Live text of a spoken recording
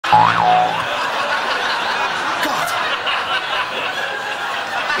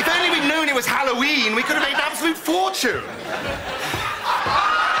was Halloween, we could have made an absolute fortune.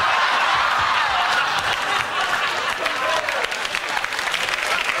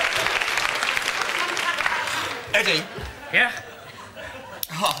 Eddie? Yeah?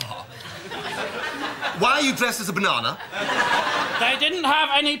 Oh. Why are you dressed as a banana? They didn't have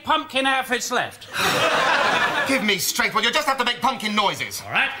any pumpkin outfits left. Give me strength, well, you just have to make pumpkin noises.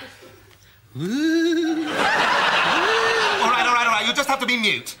 All right. All right, you just have to be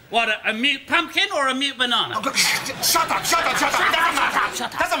mute. What, a mute pumpkin or a mute banana? Oh, shut up.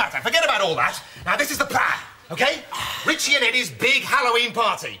 Doesn't matter. Forget about all that. Now, this is the plan, OK? Richie and Eddie's big Halloween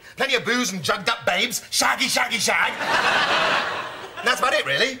party. Plenty of booze and jugged up babes. Shaggy, shaggy, shag. And that's about it,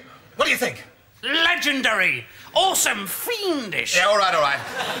 really. What do you think? Legendary. Awesome. Fiendish. Yeah, all right.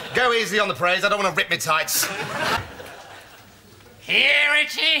 Go easy on the praise. I don't want to rip me tights. Here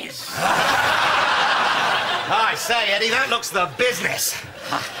it is. I say, Eddie, that looks the business.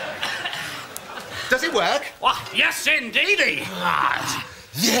 Does it work? Well, yes, indeedy.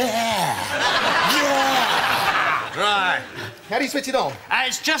 Yeah. Right. How do you switch it on?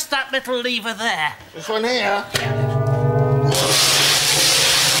 It's just that little lever there. This one here.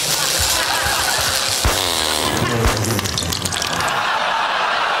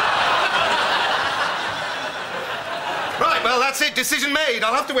 Right, well, that's it. Decision made.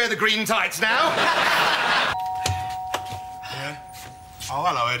 I'll have to wear the green tights now. Yeah? Oh,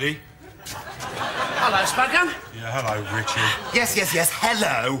 hello, Eddie. Hello, Spudgun. Yeah, hello, Richie. Yes.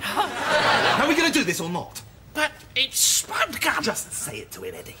 Hello. Are we going to do this or not? But it's Spudgun. Just say it to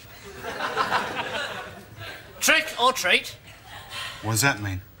him, Eddie. Trick or treat? What does that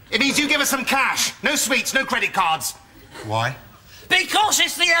mean? It means you give us some cash. No sweets, no credit cards. Why? Because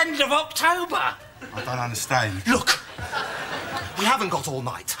it's the end of October. I don't understand. Look, we haven't got all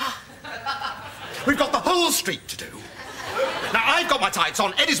night. We've got the whole street to do. Now, I've got my tights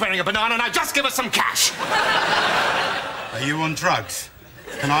on, Eddie's wearing a banana, now just give us some cash. Are you on drugs?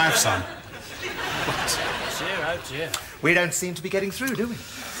 Can I have some? Dear, oh dear. We don't seem to be getting through, do we?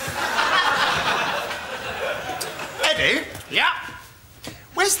 Eddie? Yeah?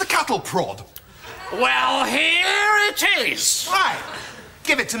 Where's the cattle prod? Well, here it is. Right.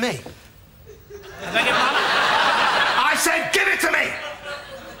 Give it to me. I beg your pardon? I said give it to me!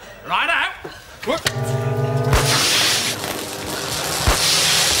 Right out. What?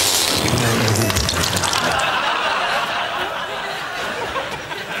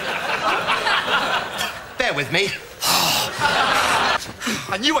 Bear with me.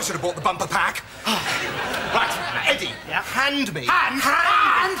 I knew I should have bought the bumper pack. Right, now, Eddie, hand me. Hand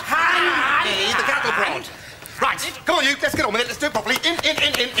me the cattle prod. Right, come on, you. Let's get on with it. Let's do it properly. In.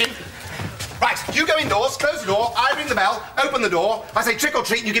 Right, you go indoors, close the door, I ring the bell, open the door, I say trick or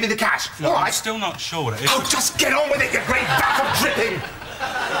treat, and you give me the cash. Look, all right? I'm still not sure that Oh, just get on with it, you great back of dripping.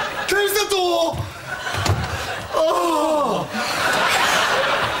 Close the door. Oh.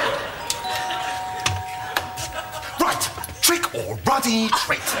 Right, trick or Ruddy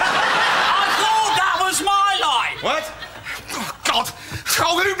Treat. I thought that was my line. What? Oh, God.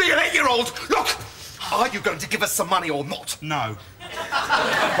 Oh, will you be an 8-year-old? Look, are you going to give us some money or not? No.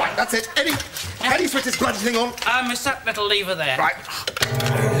 Right, that's it. Eddie, how do you switch this bloody thing on? It's that little lever there. Right.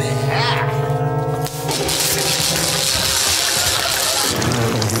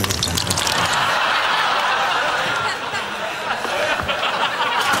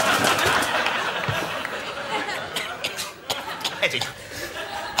 Eddie,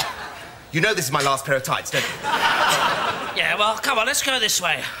 you know this is my last pair of tights, don't you? Yeah, well, come on, let's go this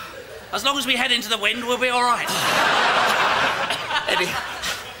way. As long as we head into the wind, we'll be all right. Eddie,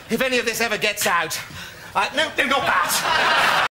 if any of this ever gets out... no, not that.